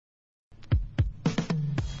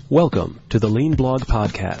Welcome to the Lean Blog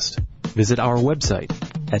Podcast. Visit our website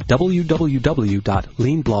at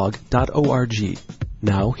www.leanblog.org.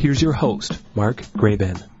 Now, here's your host, Mark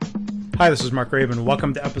Graban. Hi, this is Mark Graban.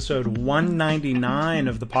 Welcome to episode 199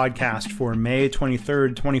 of the podcast for May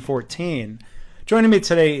 23rd, 2014. Joining me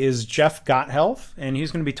today is Jeff Gothelf, and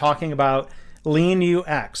he's going to be talking about Lean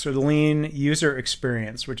UX, or the Lean User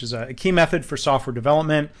Experience, which is a key method for software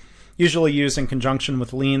development, usually used in conjunction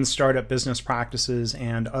with Lean startup business practices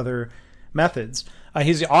and other methods.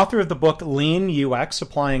 He's the author of the book Lean UX,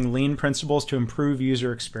 Applying Lean Principles to Improve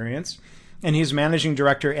User Experience, and he's managing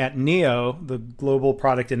director at Neo, the global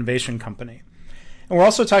product innovation company. And we're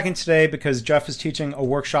also talking today because Jeff is teaching a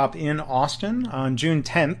workshop in Austin on June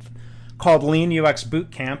 10th called Lean UX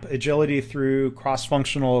Bootcamp, Agility Through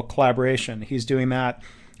Cross-Functional Collaboration. He's doing that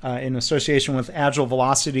in association with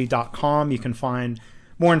agilevelocity.com. You can find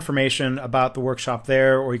more information about the workshop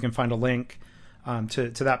there, or you can find a link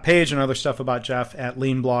to that page and other stuff about Jeff at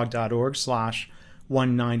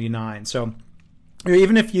leanblog.org/199. So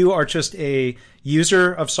even if you are just a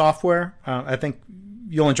user of software, I think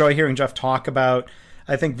you'll enjoy hearing Jeff talk about,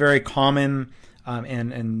 I think, very common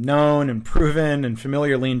and known and proven and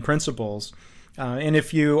familiar Lean principles. And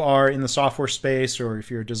if you are in the software space, or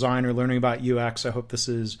if you're a designer learning about UX, I hope this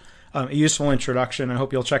is a useful introduction. I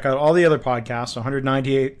hope you'll check out all the other podcasts,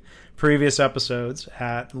 198 previous episodes,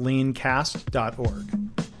 at leancast.org.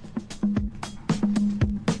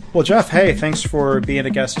 Well, Jeff, hey, thanks for being a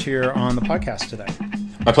guest here on the podcast today.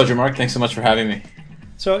 My pleasure, Mark. Thanks so much for having me.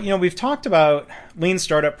 So, we've talked about Lean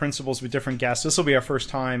startup principles with different guests. This will be our first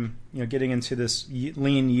time, getting into this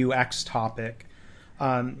Lean UX topic.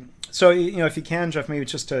 So, if you can, Jeff, maybe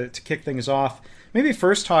just to kick things off, maybe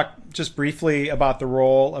first talk just briefly about the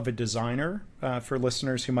role of a designer for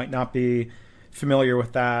listeners who might not be familiar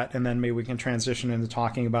with that, and then maybe we can transition into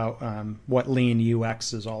talking about what Lean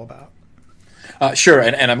UX is all about. Sure,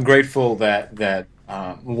 and I'm grateful that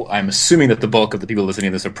I'm assuming that the bulk of the people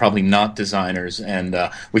listening to this are probably not designers, and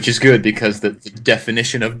which is good, because the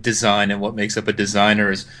definition of design and what makes up a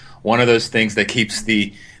designer is one of those things that keeps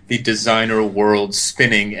the designer world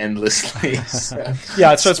spinning endlessly.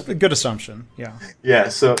 Yeah, so it's a good assumption. Yeah.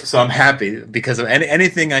 So I'm happy, because of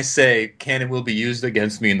anything I say can and will be used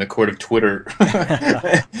against me in the court of Twitter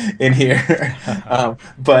in here.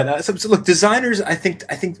 But look, designers, I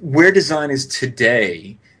think where design is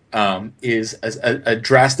today is a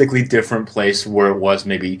drastically different place where it was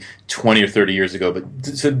maybe 20 or 30 years ago. But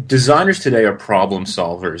so designers today are problem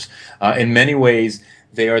solvers. In many ways,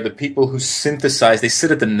 they are the people who synthesize, they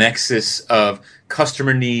sit at the nexus of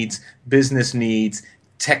customer needs, business needs,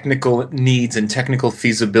 technical needs and technical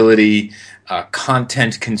feasibility,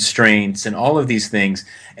 content constraints, and all of these things.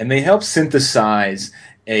 And they help synthesize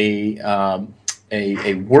a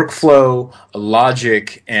workflow, a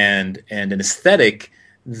logic, and an aesthetic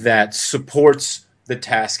that supports the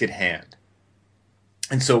task at hand.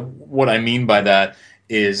 And so what I mean by that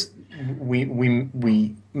is we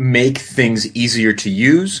make things easier to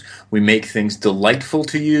use, we make things delightful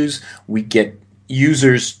to use, we get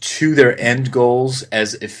users to their end goals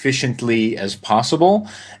as efficiently as possible,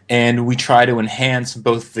 and we try to enhance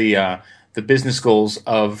both the business goals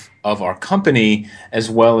of our company, as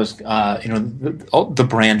well as the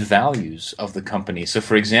brand values of the company. So,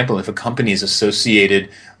 for example, if a company is associated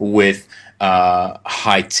with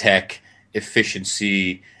high tech,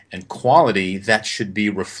 efficiency, and quality, that should be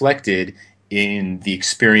reflected in the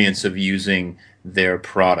experience of using their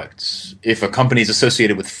products. If a company is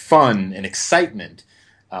associated with fun and excitement,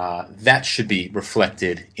 that should be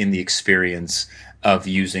reflected in the experience of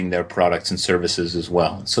using their products and services as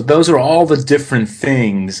well. So those are all the different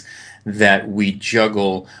things that we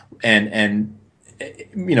juggle, and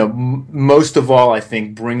most of all, I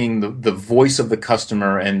think, bringing the voice of the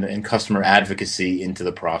customer and customer advocacy into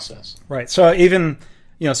the process. Right. So even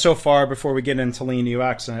so far, before we get into Lean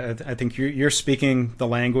UX, I think you're speaking the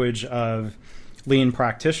language of Lean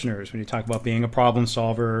practitioners when you talk about being a problem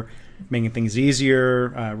solver, making things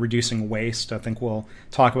easier, reducing waste. I think we'll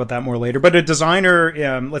talk about that more later. But a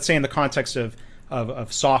designer, let's say in the context of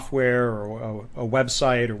software or a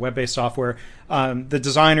website or web-based software, the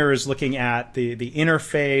designer is looking at the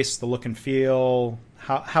interface, the look and feel,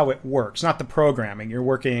 how it works, not the programming. You're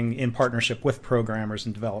working in partnership with programmers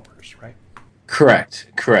and developers, right? Correct.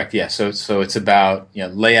 Yeah. So it's about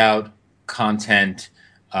layout, content,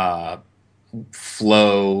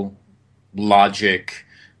 flow, logic,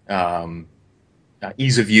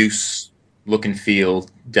 ease of use, look and feel,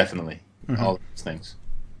 definitely, all of those things.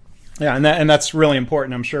 Yeah, and that's really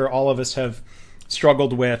important. I'm sure all of us have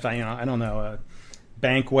struggled with,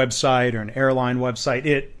 bank website or an airline website.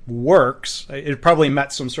 It works. It probably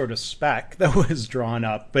met some sort of spec that was drawn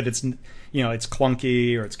up, but it's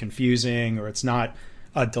clunky or it's confusing or it's not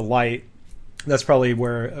a delight. That's probably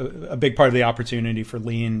where a big part of the opportunity for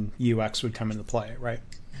lean UX would come into play, right?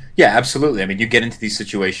 Yeah, absolutely. I mean, you get into these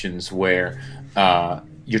situations where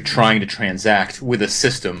you're trying to transact with a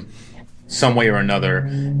system some way or another,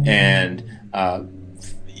 and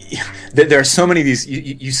there are so many of these.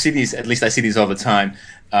 You see these, at least I see these all the time,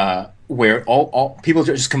 where all people are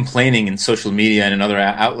just complaining in social media and in other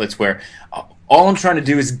outlets where all I'm trying to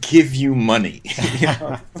do is give you money. You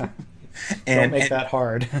know? Don't make that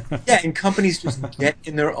hard. Yeah, and companies just get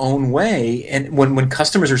in their own way. And when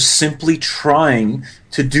customers are simply trying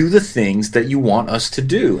to do the things that you want us to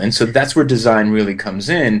do. And so that's where design really comes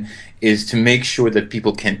in, is to make sure that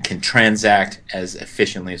people can transact as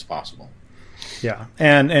efficiently as possible. Yeah,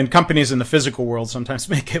 and companies in the physical world sometimes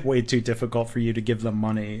make it way too difficult for you to give them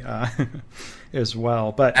money as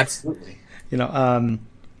well. But absolutely,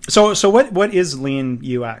 so what is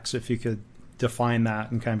lean UX, if you could define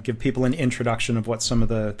that and kind of give people an introduction of what some of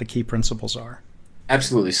the key principles are?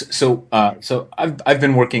 Absolutely. So I've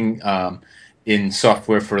been working in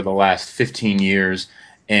software for the last 15 years,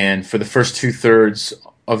 and for the first 2/3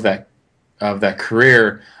 of that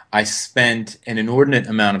career, I spent an inordinate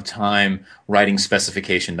amount of time writing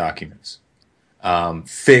specification documents,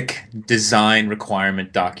 thick design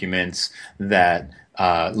requirement documents that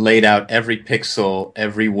laid out every pixel,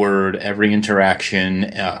 every word, every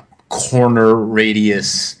interaction, corner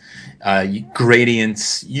radius,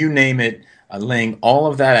 gradients, you name it, laying all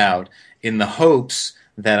of that out in the hopes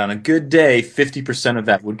that on a good day, 50% of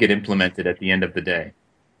that would get implemented at the end of the day.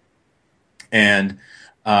 And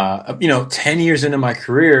 10 years into my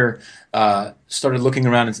career, started looking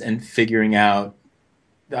around and figuring out,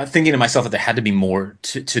 thinking to myself that there had to be more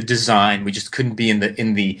to design. We just couldn't be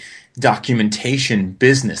in the documentation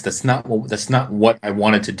business. That's not what I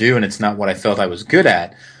wanted to do, and it's not what I felt I was good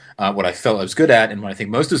at. What I felt I was good at, and what I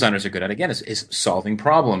think most designers are good at, again, is solving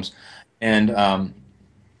problems. And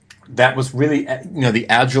that was really, the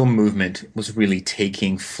Agile movement was really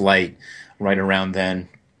taking flight right around then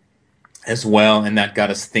as well, and that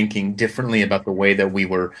got us thinking differently about the way that we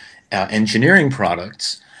were engineering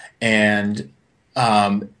products. And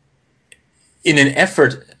in an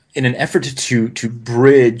effort to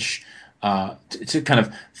bridge, to kind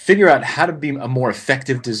of figure out how to be a more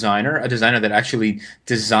effective designer, a designer that actually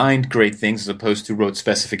designed great things as opposed to wrote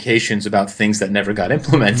specifications about things that never got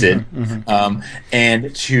implemented,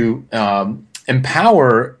 and to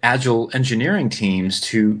empower Agile engineering teams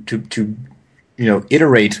to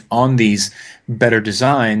iterate on these better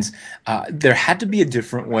designs. There had to be a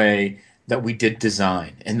different way that we did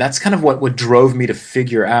design, and that's kind of what drove me to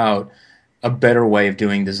figure out a better way of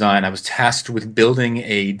doing design. I was tasked with building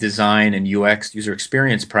a design and UX, user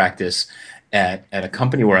experience practice at a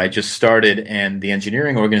company where I just started, and the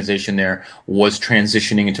engineering organization there was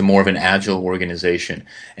transitioning into more of an Agile organization.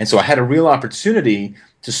 And so I had a real opportunity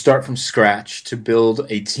to start from scratch, to build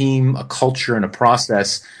a team, a culture, and a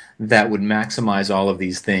process that would maximize all of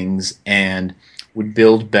these things and would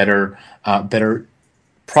build better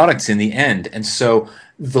products in the end. And so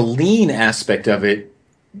the lean aspect of it,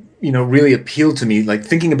 really appealed to me, like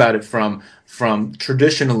thinking about it from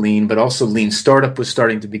traditional lean, but also lean startup was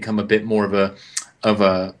starting to become a bit more of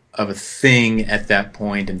a thing at that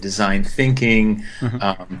point, and design thinking.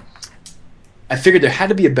 I figured there had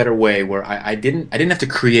to be a better way where I didn't have to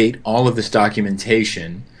create all of this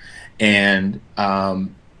documentation and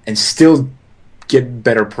still get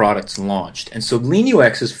better products launched. And so Lean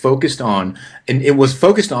UX is focused on, and it was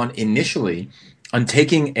focused on initially on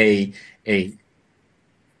taking a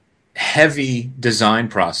heavy design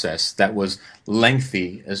process that was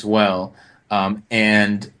lengthy as well,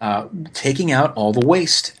 and taking out all the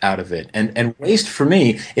waste out of it. And waste for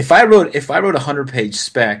me, if I wrote a 100-page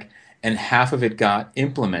spec and half of it got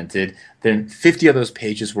implemented, then 50 of those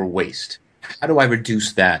pages were waste. How do I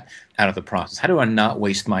reduce that out of the process? How do I not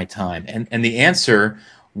waste my time? And the answer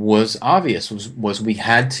was obvious, was we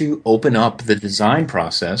had to open up the design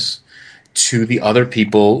process to the other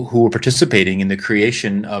people who were participating in the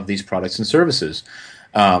creation of these products and services.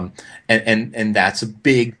 And that's a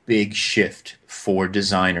big shift for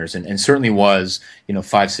designers, and certainly was,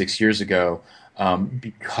 5-6 years ago,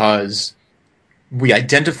 because we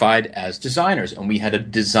identified as designers, and we had a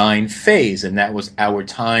design phase, and that was our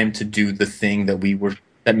time to do the thing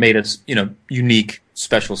that made us, unique,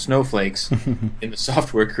 special snowflakes in the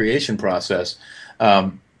software creation process.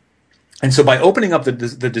 And so by opening up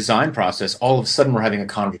the design process, all of a sudden we're having a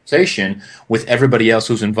conversation with everybody else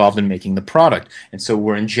who's involved in making the product. And so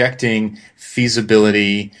we're injecting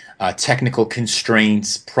feasibility, technical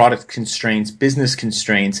constraints, product constraints, business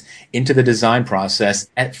constraints into the design process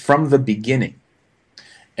from the beginning.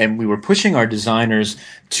 And we were pushing our designers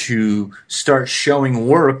to start showing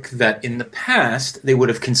work that in the past they would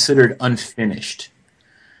have considered unfinished,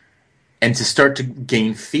 and to start to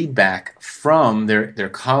gain feedback from their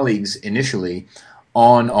colleagues initially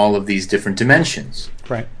on all of these different dimensions.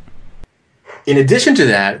 Right. In addition to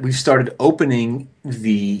that, we've started opening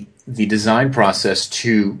the design process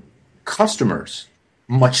to customers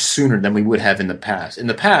much sooner than we would have in the past. In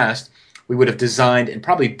the past, we would have designed and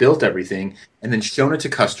probably built everything and then shown it to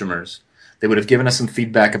customers. They would have given us some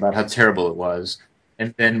feedback about how terrible it was,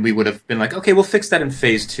 and then we would have been like, okay, we'll fix that in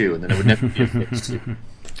phase 2, and then it would never be a phase 2.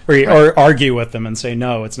 Or argue with them and say,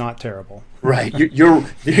 no, it's not terrible. Right.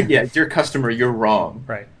 Dear customer, you're wrong.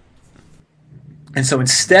 Right. And so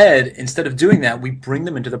instead of doing that, we bring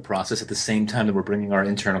them into the process at the same time that we're bringing our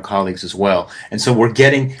internal colleagues as well. And so we're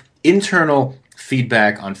getting internal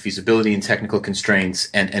feedback on feasibility and technical constraints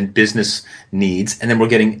and business needs. And then we're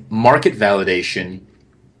getting market validation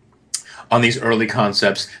on these early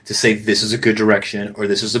concepts to say this is a good direction or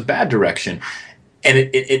this is a bad direction. And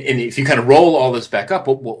if you kind of roll all this back up,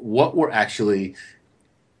 what we're actually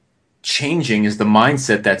changing is the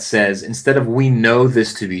mindset that says, instead of we know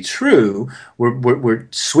this to be true, we're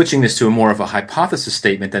switching this to a more of a hypothesis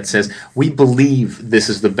statement that says we believe this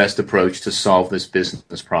is the best approach to solve this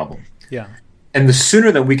business problem. Yeah. And the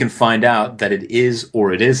sooner that we can find out that it is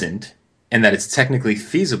or it isn't, and that it's technically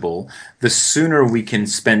feasible, the sooner we can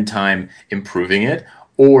spend time improving it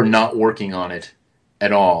or not working on it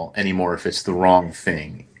at all anymore if it's the wrong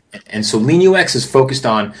thing. And so Lean UX is focused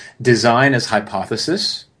on design as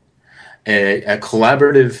hypothesis, a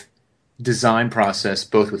collaborative design process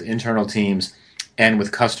both with internal teams and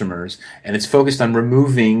with customers, and it's focused on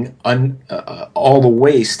removing all the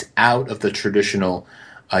waste out of the traditional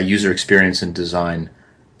user experience and design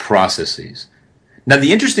processes. Now,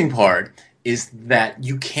 the interesting part is that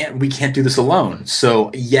we can't do this alone. So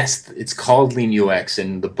yes, it's called Lean UX,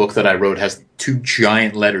 and the book that I wrote has 2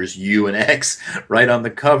 giant letters, U and X, right on the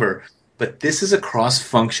cover. But this is a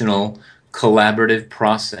cross-functional, collaborative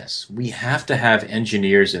process. We have to have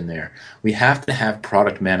engineers in there. We have to have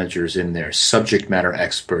product managers in there, subject matter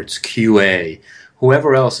experts, QA,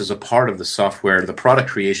 whoever else is a part of the software, the product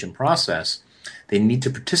creation process. They need to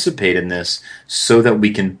participate in this so that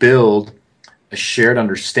we can build a shared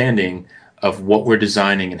understanding of what we're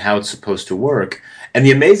designing and how it's supposed to work. And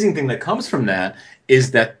the amazing thing that comes from that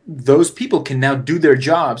is that those people can now do their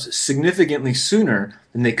jobs significantly sooner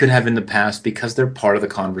than they could have in the past because they're part of the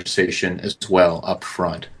conversation as well up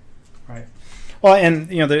front. Right. Well, and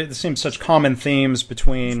there seems such common themes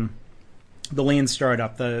between the lean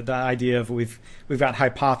startup, the idea of we've got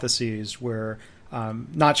hypotheses where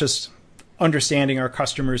not just understanding our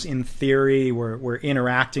customers in theory, we're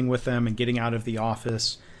interacting with them and getting out of the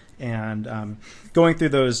office and going through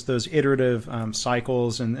those iterative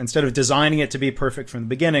cycles, and instead of designing it to be perfect from the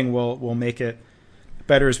beginning, we'll make it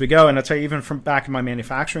better as we go. And I'll tell you, even from back in my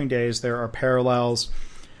manufacturing days, there are parallels.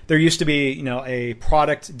 There used to be a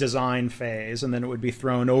product design phase, and then it would be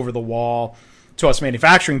thrown over the wall to us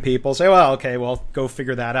manufacturing people. Say, well, okay, well, go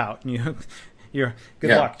figure that out. And you're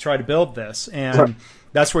good luck. Try to build this. And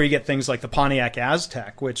that's where you get things like the Pontiac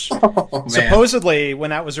Aztek, which supposedly, when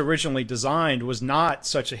that was originally designed, was not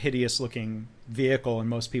such a hideous-looking vehicle in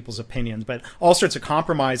most people's opinions. But all sorts of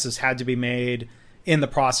compromises had to be made in the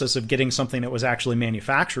process of getting something that was actually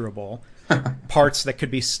manufacturable, parts that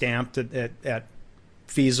could be stamped at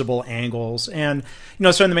feasible angles. And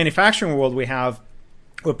so in the manufacturing world, we have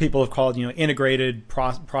what people have called integrated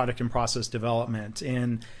product and process development.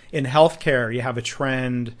 In healthcare, you have a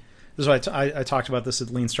trend. This is why I talked about this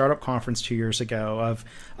at Lean Startup Conference 2 years ago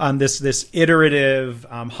of this iterative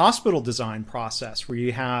hospital design process where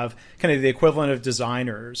you have kind of the equivalent of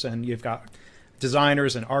designers, and you've got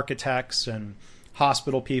designers and architects and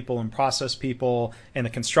hospital people and process people and the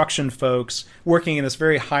construction folks working in this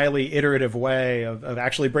very highly iterative way of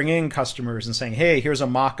actually bringing in customers and saying, hey, here's a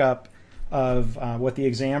mock-up of what the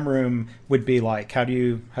exam room would be like. How do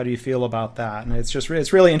you feel about that? And it's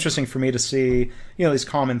really interesting for me to see these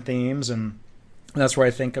common themes, and that's where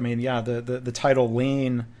I think the title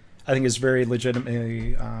Lean I think is very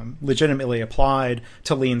legitimately applied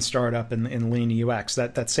to Lean Startup and Lean UX.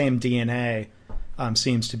 That same DNA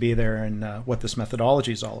seems to be there in what this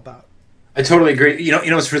methodology is all about. I totally agree.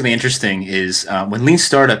 What's really interesting is when Lean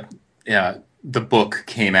Startup, the book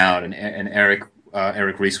came out, and Eric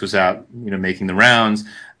Ries was out, making the rounds.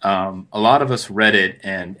 a lot of us read it,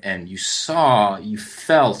 and you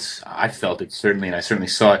felt, I felt it certainly, and I certainly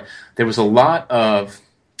saw it. There was a lot of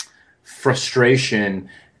frustration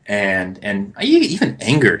and even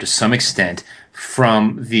anger to some extent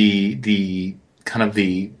from the kind of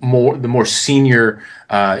the more senior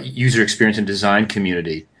user experience and design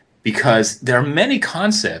community, because there are many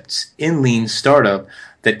concepts in Lean Startup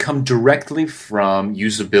that come directly from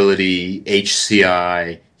usability,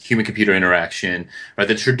 HCI, human-computer interaction, right?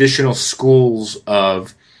 The traditional schools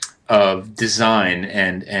of design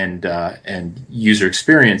and user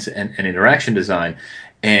experience and interaction design.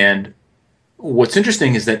 And what's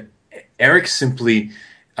interesting is that Eric simply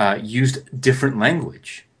used different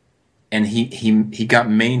language, and he got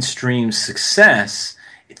mainstream success.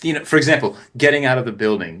 For example, getting out of the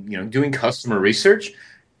building, doing customer research,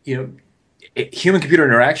 human-computer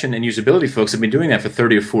interaction and usability folks have been doing that for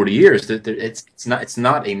 30 or 40 years. It's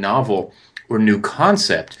not a novel or new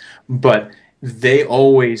concept, but they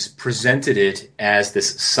always presented it as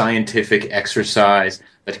this scientific exercise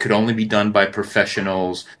that could only be done by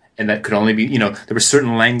professionals, and that could only be, there were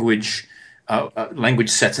certain language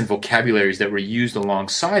sets and vocabularies that were used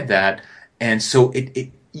alongside that, and so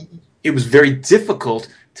it was very difficult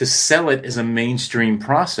to sell it as a mainstream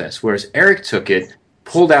process. Whereas Eric took it,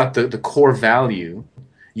 pulled out the core value,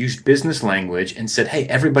 used business language, and said, hey,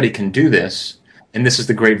 everybody can do this, and this is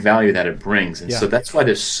the great value that it brings. And so that's why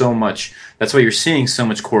that's why you're seeing so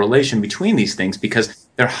much correlation between these things, because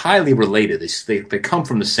they're highly related. They come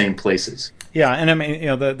from the same places. Yeah, and I mean,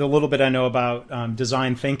 the little bit I know about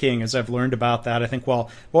design thinking, as I've learned about that, I think, well,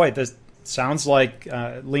 boy, this sounds like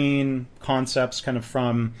lean concepts kind of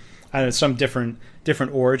from some different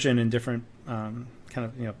origin and different kind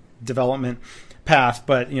of development path.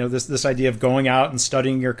 But this idea of going out and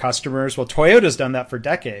studying your customers. Well, Toyota's done that for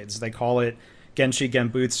decades. They call it Genshi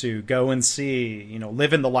Genbutsu, go and see,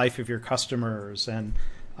 live in the life of your customers. And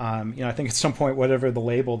I think at some point, whatever the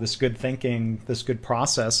label, this good thinking, this good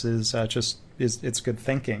process is it's good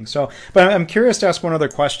thinking. So, but I'm curious to ask one other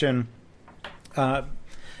question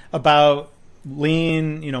about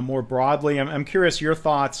lean, more broadly. I'm curious your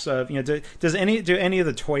thoughts of, do any of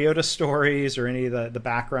the Toyota stories or any of the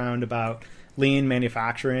background about lean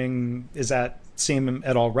manufacturing, is that seem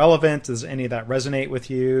at all relevant? Does any of that resonate with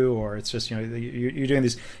you, or it's just you're doing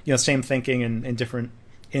these same thinking in different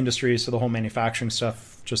industries, so the whole manufacturing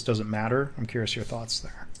stuff just doesn't matter? I'm curious your thoughts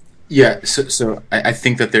there. Yeah, so I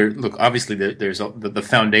think that obviously there's the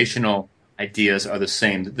foundational ideas are the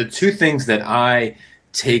same. The two things that I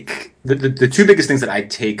take, the two biggest things that I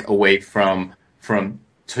take away from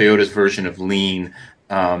Toyota's version of lean,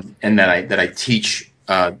 and that I teach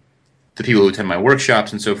the people who attend my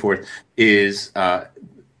workshops and so forth, is that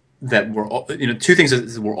we're two things.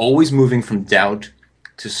 Is we're always moving from doubt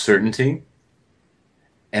to certainty,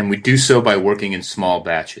 and we do so by working in small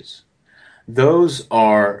batches. Those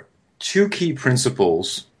are two key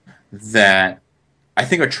principles that I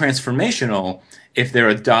think are transformational if they're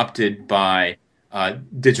adopted by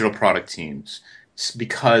digital product teams,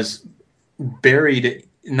 because buried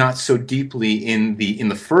not so deeply in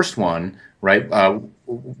the first one, right?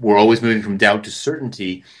 We're always moving from doubt to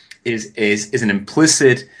certainty is an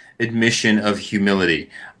implicit admission of humility.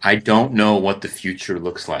 I don't know what the future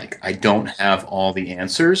looks like. I don't have all the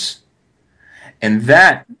answers. And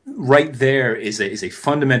that right there is a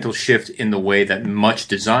fundamental shift in the way that much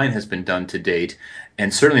design has been done to date,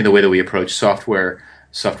 and certainly the way that we approach software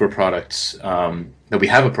products, that we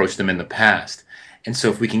have approached them in the past. And so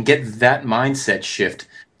if we can get that mindset shift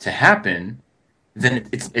to happen, then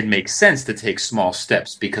it makes sense to take small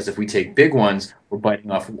steps, because if we take big ones, we're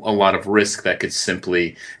biting off a lot of risk that could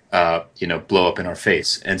simply blow up in our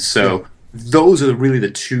face. And so those are really the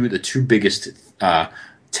two biggest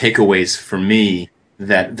takeaways for me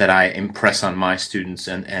that I impress on my students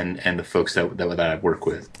and the folks that I work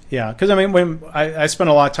with. Yeah, because I mean, when I spend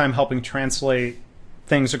a lot of time helping translate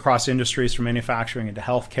things across industries from manufacturing into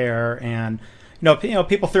healthcare, and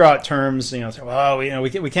people throw out terms, say, well,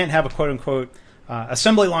 we can't have a quote unquote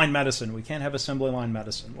assembly line medicine. We can't have assembly line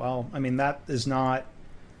medicine. Well, I mean, that is not,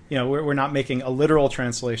 we're not making a literal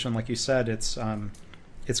translation, like you said. It's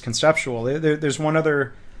conceptual. There's one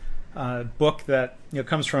other book that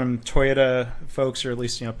comes from Toyota folks, or at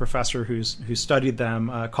least professor who studied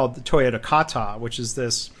them, called the Toyota Kata, which is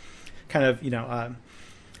this kind of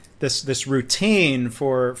this routine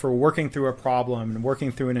for working through a problem and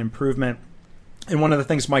working through an improvement. And one of the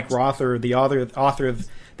things Mike Rother, the author of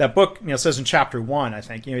that book, says in chapter 1, I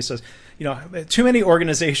think, he says, too many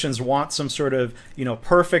organizations want some sort of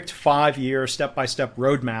perfect 5-year step-by-step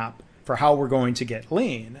roadmap for how we're going to get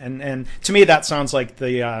lean. And to me, that sounds like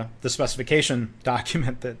the specification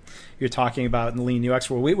document that you're talking about in the Lean UX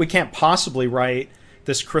world. We can't possibly write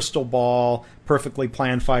this crystal ball, perfectly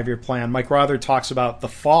planned 5-year plan. Mike Rother talks about the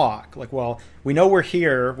fog. Like, well, we know we're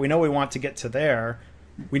here. We know we want to get to there.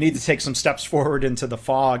 We need to take some steps forward into the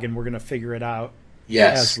fog, and we're going to figure it out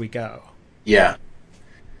as we go. Yeah.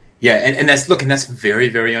 Yeah, and that's very,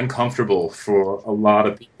 very uncomfortable for a lot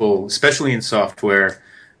of people, especially in software,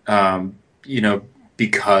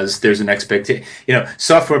 because there's an expectation.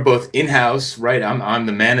 Software both in-house, right? I'm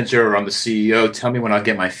the manager or I'm the CEO. Tell me when I'll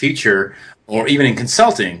get my feature. Or even in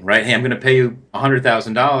consulting, right? Hey, I'm going to pay you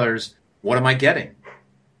 $100,000. What am I getting?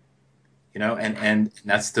 And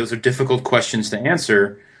those are difficult questions to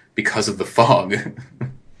answer because of the fog.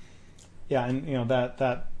 Yeah, and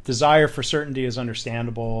that desire for certainty is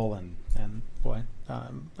understandable, and boy,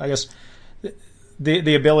 I guess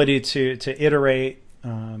the ability to iterate,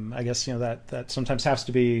 I guess that sometimes has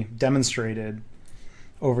to be demonstrated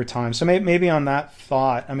over time. So maybe on that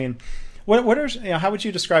thought, I mean, how would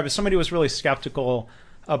you describe, as somebody who was really skeptical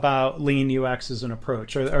about Lean UX as an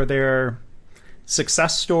approach? Are there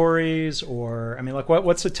success stories, or I mean, like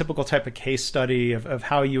what's a typical type of case study of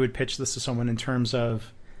how you would pitch this to someone in terms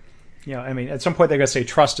of, I mean, at some point they're going to say,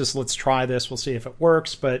 trust us, let's try this, we'll see if it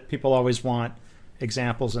works, but people always want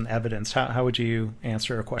examples and evidence. How would you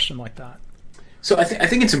answer a question like that? So I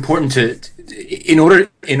think it's important in order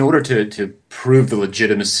to prove the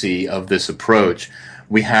legitimacy of this approach,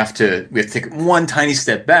 we have to take one tiny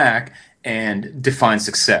step back and define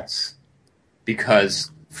success.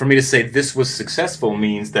 Because for me to say this was successful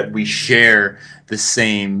means that we share the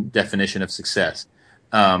same definition of success.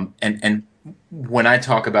 And when I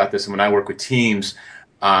talk about this and when I work with teams,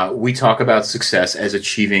 we talk about success as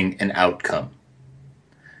achieving an outcome,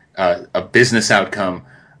 a business outcome,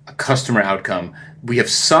 a customer outcome. We have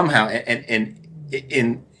somehow, and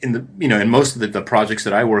in most of the projects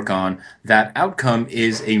that I work on, that outcome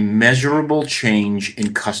is a measurable change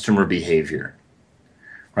in customer behavior.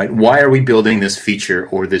 Right? Why are we building this feature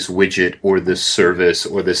or this widget or this service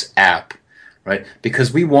or this app? Right?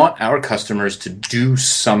 Because we want our customers to do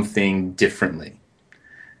something differently.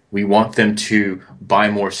 We want them to buy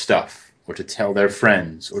more stuff, or to tell their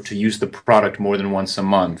friends, or to use the product more than once a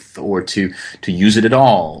month, or to use it at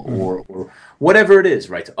all, or whatever it is,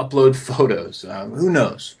 right? To upload photos, who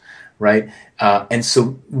knows, right? And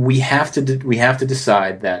so we have to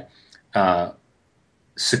decide that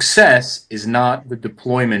success is not the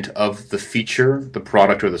deployment of the feature, the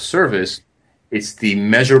product, or the service. It's the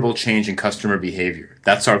measurable change in customer behavior.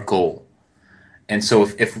 That's our goal. And so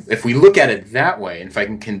if we look at it that way, and if I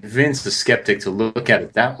can convince the skeptic to look at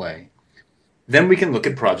it that way, then we can look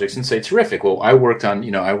at projects and say, terrific. Well, I worked on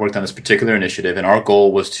this particular initiative, and our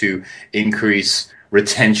goal was to increase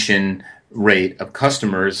retention rate of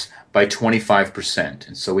customers by 25%.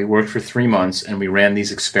 And so we worked for 3 months, and we ran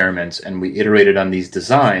these experiments, and we iterated on these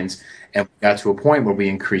designs, and we got to a point where we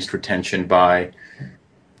increased retention by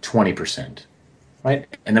 20%. Right?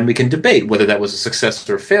 And then we can debate whether that was a success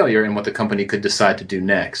or a failure and what the company could decide to do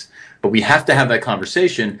next. But we have to have that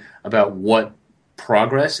conversation about what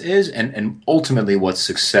progress is and ultimately what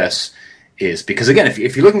success is. Because again,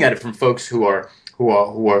 if you're looking at it from folks who have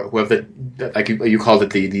the like you called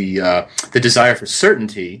it the desire for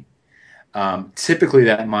certainty, typically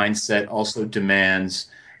that mindset also demands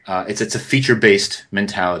it's a feature-based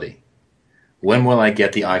mentality. When will I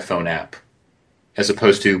get the iPhone app? As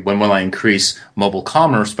opposed to when will I increase mobile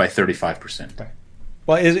commerce by 35%? Right.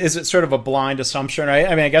 Well, is it sort of a blind assumption? Right? I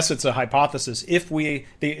mean, I guess it's a hypothesis. If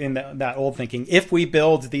that old thinking, if we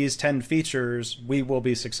build these 10 features, we will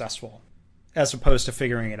be successful, as opposed to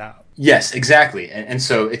figuring it out. Yes, exactly. And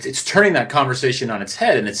so it's turning that conversation on its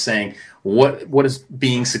head, and it's saying, what does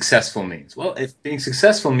being successful means? Well, if being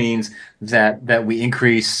successful means that we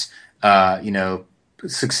increase,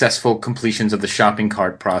 successful completions of the shopping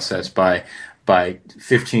cart process by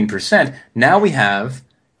 15%, now we have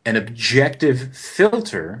an objective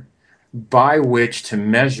filter by which to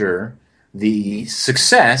measure the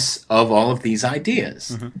success of all of these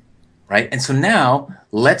ideas, right? And so now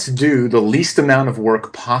let's do the least amount of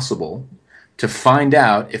work possible to find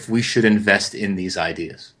out if we should invest in these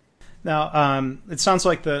ideas. Now, it sounds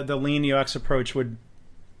like the Lean UX approach would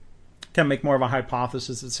kind of make more of a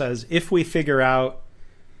hypothesis that says, if we figure out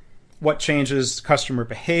what changes customer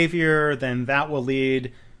behavior, then that will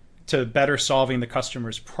lead to better solving the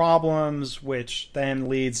customer's problems, which then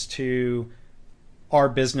leads to our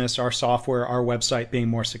business, our software, our website being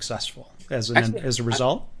more successful as a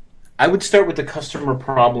result? I would start with the customer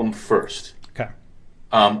problem first. Okay.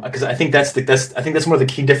 because I think that's one of the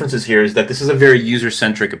key differences here is that this is a very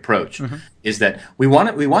user-centric approach. Mm-hmm. Is that we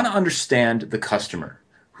want to understand the customer.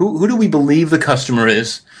 Who do we believe the customer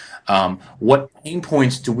is? What pain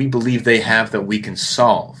points do we believe they have that we can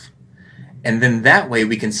solve? And then that way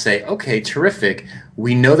we can say, okay, terrific.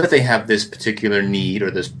 We know that they have this particular need or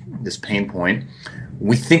this pain point.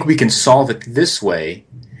 We think we can solve it this way,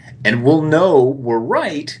 and we'll know we're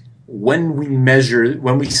right when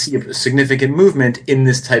we see a significant movement in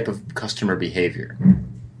this type of customer behavior.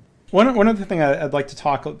 One other thing I'd like to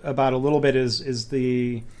talk about a little bit is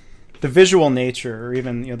the visual nature, or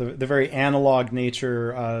even the very analog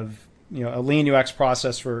nature of a lean UX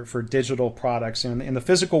process for digital products. In the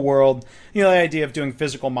physical world, the idea of doing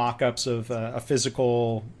physical mock-ups of a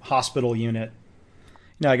physical hospital unit.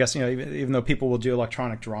 I guess even though people will do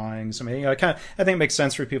electronic drawings, I mean, I think it makes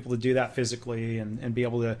sense for people to do that physically and be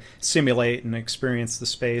able to simulate and experience the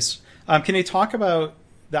space. Can you talk about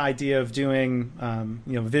the idea of doing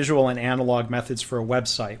visual and analog methods for a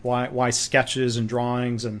website? Why sketches and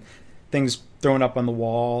drawings and things thrown up on the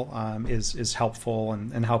wall is helpful,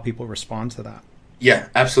 and how people respond to that? Yeah,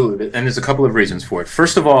 absolutely. And there's a couple of reasons for it.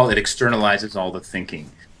 First of all, it externalizes all the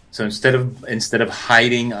thinking. So instead of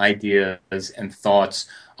hiding ideas and thoughts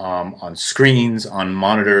on screens, on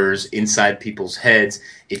monitors, inside people's heads,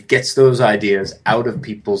 it gets those ideas out of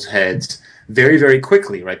people's heads very, very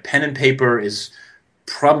quickly, right? Pen and paper is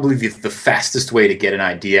probably the fastest way to get an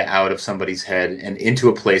idea out of somebody's head and into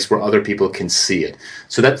a place where other people can see it.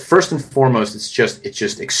 So that first and foremost, it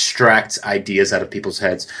just extracts ideas out of people's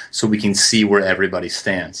heads so we can see where everybody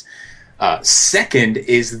stands. Second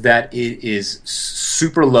is that it is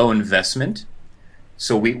super low investment.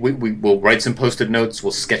 So we'll write some Post-it notes,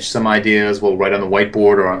 we'll sketch some ideas, we'll write on the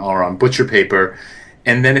whiteboard or on butcher paper.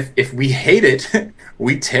 And then if we hate it,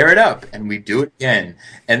 we tear it up and we do it again.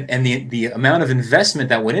 And the amount of investment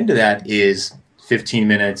that went into that is 15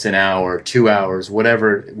 minutes, an hour, 2 hours,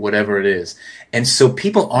 whatever it is. And so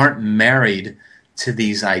people aren't married to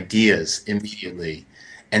these ideas immediately.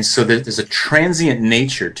 And so there's a transient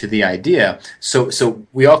nature to the idea. So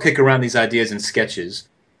we all kick around these ideas in sketches,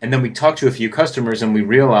 and then we talk to a few customers and we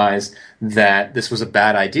realize that this was a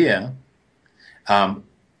bad idea.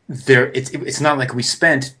 It's not like we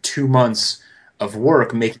spent 2 months of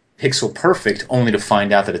work making pixel perfect only to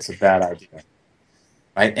find out that it's a bad idea,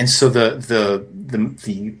 right? And so the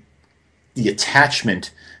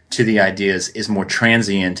attachment to the ideas is more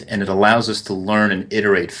transient, and it allows us to learn and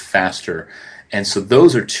iterate faster. And so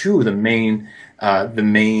those are two of the main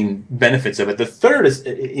benefits of it. The third is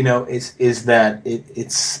that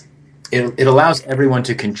it allows everyone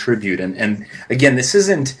to contribute. And again, this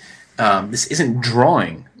isn't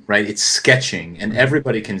drawing, right? It's sketching, and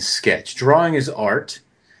everybody can sketch. Drawing is art.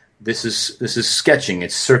 This is sketching.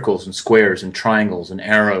 It's circles and squares and triangles and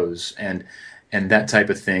arrows and that type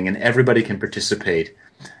of thing. And everybody can participate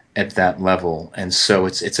at that level. And so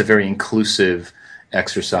it's a very inclusive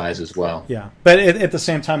exercise as well. Yeah, but at the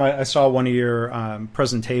same time, I saw one of your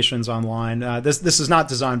presentations online. This is not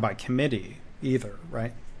designed by committee either,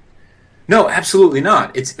 right? No, absolutely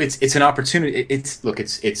not. It's an opportunity.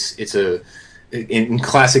 In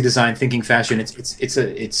classic design thinking fashion, it's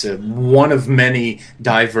a one of many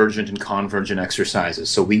divergent and convergent exercises.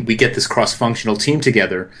 So we get this cross-functional team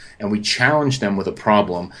together and we challenge them with a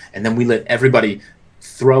problem, and then we let everybody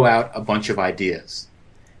throw out a bunch of ideas.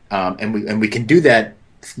 And we can do that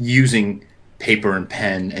using paper and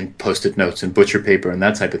pen and Post-it notes and butcher paper and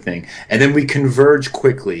that type of thing. And then we converge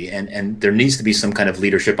quickly, and there needs to be some kind of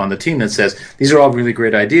leadership on the team that says, these are all really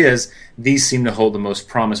great ideas. These seem to hold the most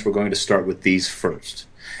promise. We're going to start with these first.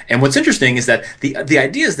 And what's interesting is that the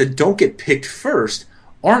ideas that don't get picked first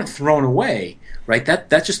aren't thrown away, right?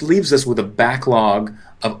 That just leaves us with a backlog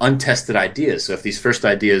of untested ideas. So if these first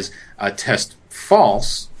ideas test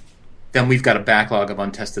false, then we've got a backlog of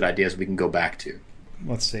untested ideas we can go back to.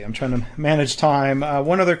 Let's see. I'm trying to manage time.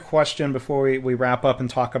 One other question before we wrap up and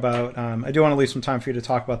talk about, I do want to leave some time for you to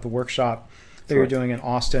talk about the workshop that you're doing in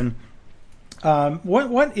Austin.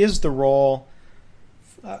 What is the role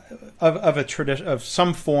of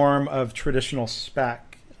some form of traditional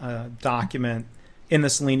spec document in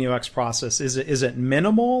this Lean UX process? Is it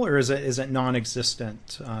minimal, or is it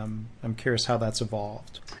non-existent? I'm curious how that's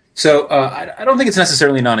evolved. So I don't think it's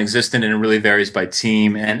necessarily non-existent, and it really varies by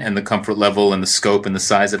team and the comfort level and the scope and the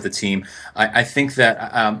size of the team. I think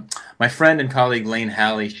that my friend and colleague Lane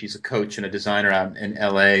Halley, she's a coach and a designer out in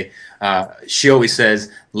LA, she always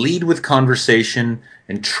says, lead with conversation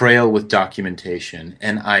and trail with documentation.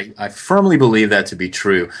 And I firmly believe that to be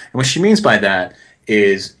true. And what she means by that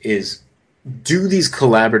is do these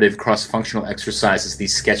collaborative cross-functional exercises,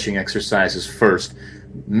 these sketching exercises first,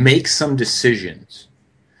 make some decisions,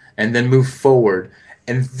 and then move forward.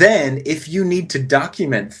 And then, if you need to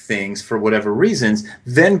document things for whatever reasons,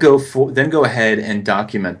 then go ahead and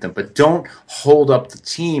document them. But don't hold up the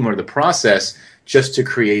team or the process just to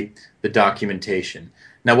create the documentation.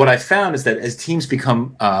 Now, what I found is that as teams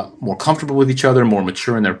become more comfortable with each other, more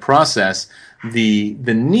mature in their process, the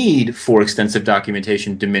need for extensive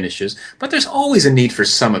documentation diminishes. But there's always a need for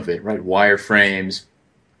some of it, right? Wireframes,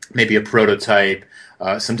 maybe a prototype,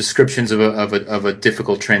 some descriptions of a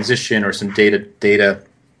difficult transition, or some data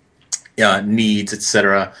needs,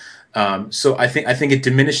 etc. So I think it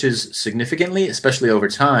diminishes significantly, especially over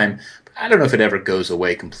time. But I don't know if it ever goes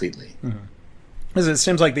away completely. Mm-hmm. Because it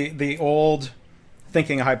seems like the old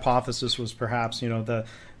thinking hypothesis was perhaps, the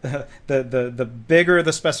bigger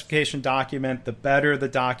the specification document, the better the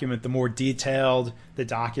document, the more detailed the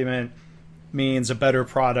document means a better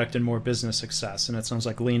product and more business success. And it sounds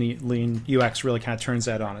like Lean UX really kind of turns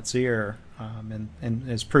that on its ear, and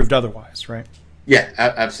is proved otherwise, right? Yeah,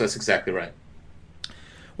 that's exactly right.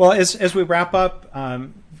 Well, as we wrap up,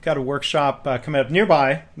 we've got a workshop coming up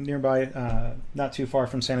nearby, not too far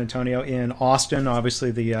from San Antonio, in Austin.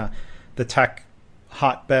 Obviously, the tech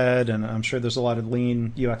hotbed, and I'm sure there's a lot of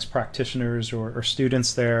Lean UX practitioners or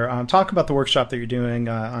students there. Talk about the workshop that you're doing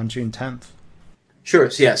on June 10th.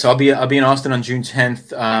 Sure. So I'll be in Austin on June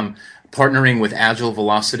 10th, partnering with Agile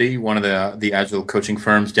Velocity, one of the Agile coaching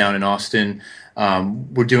firms down in Austin.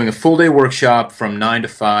 We're doing a full day workshop from 9 to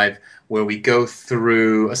 5, where we go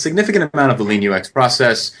through a significant amount of the Lean UX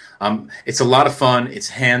process. It's a lot of fun. It's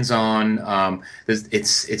hands-on.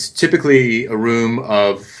 It's typically a room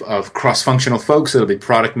of cross-functional folks. It'll be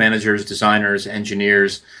product managers, designers,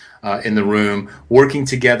 engineers in the room, working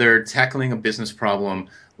together, tackling a business problem,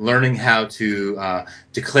 learning how to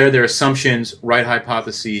declare their assumptions, write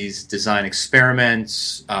hypotheses, design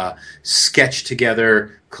experiments, sketch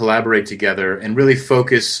together, collaborate together, and really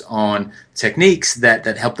focus on techniques that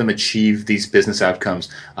help them achieve these business outcomes.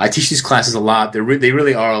 I teach these classes a lot. They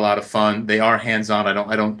really are a lot of fun. They are hands-on.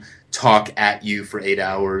 I don't talk at you for 8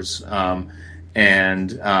 hours, and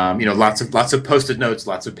lots of Post-it notes,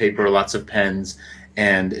 lots of paper, lots of pens.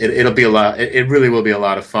 And it'll be a lot. It really will be a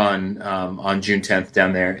lot of fun on June 10th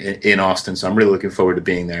down there in Austin. So I'm really looking forward to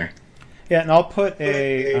being there. Yeah, and I'll put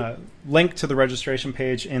a link to the registration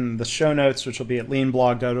page in the show notes, which will be at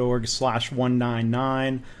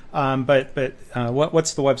leanblog.org/199. But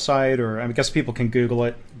what's the website? Or I guess people can Google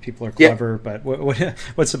it. People are clever. Yeah. But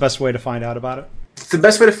what's the best way to find out about it? The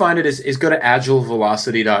best way to find it is go to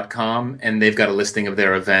agilevelocity.com, and they've got a listing of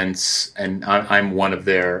their events, and I'm one of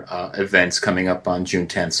their events coming up on June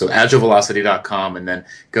 10th. So agilevelocity.com, and then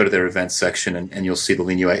go to their events section, and you'll see the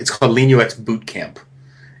Lean UX. It's called Lean UX Boot Camp,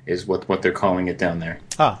 is what they're calling it down there.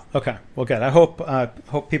 Okay. Well, good. I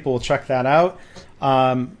hope people will check that out.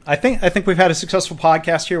 I think we've had a successful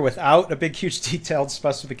podcast here without a big, huge, detailed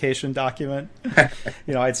specification document.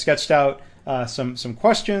 I'd sketched out some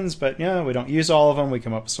questions, but we don't use all of them. We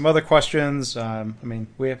come up with some other questions.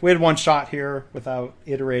 We had one shot here without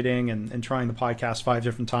iterating and trying the podcast 5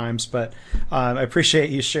 different times. But I appreciate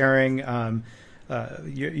you sharing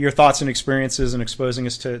your thoughts and experiences and exposing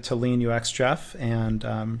us to Lean UX, Jeff.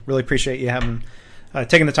 And really appreciate you having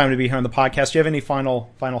taking the time to be here on the podcast. Do you have any final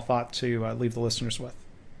thought to leave the listeners with?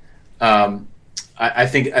 I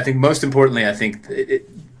think most importantly,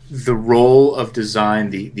 the role of design,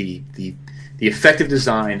 the effective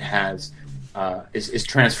design is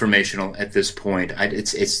transformational at this point.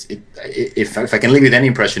 If I can leave with any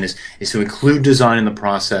impression, is to include design in the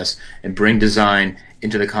process and bring design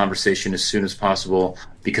into the conversation as soon as possible,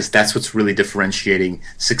 because that's what's really differentiating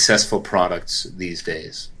successful products these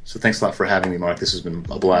days. So thanks a lot for having me, Mark. This has been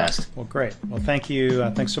a blast. Well, great. Well, thank you.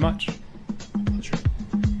 Thanks so much. Pleasure.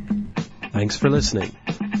 Thanks for listening.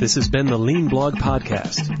 This has been the Lean Blog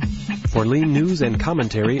Podcast. For Lean news and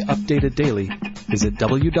commentary updated daily, visit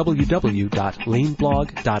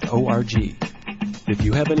www.leanblog.org. If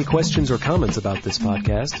you have any questions or comments about this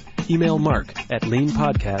podcast, email Mark at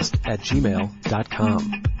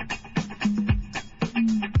leanpodcast@gmail.com.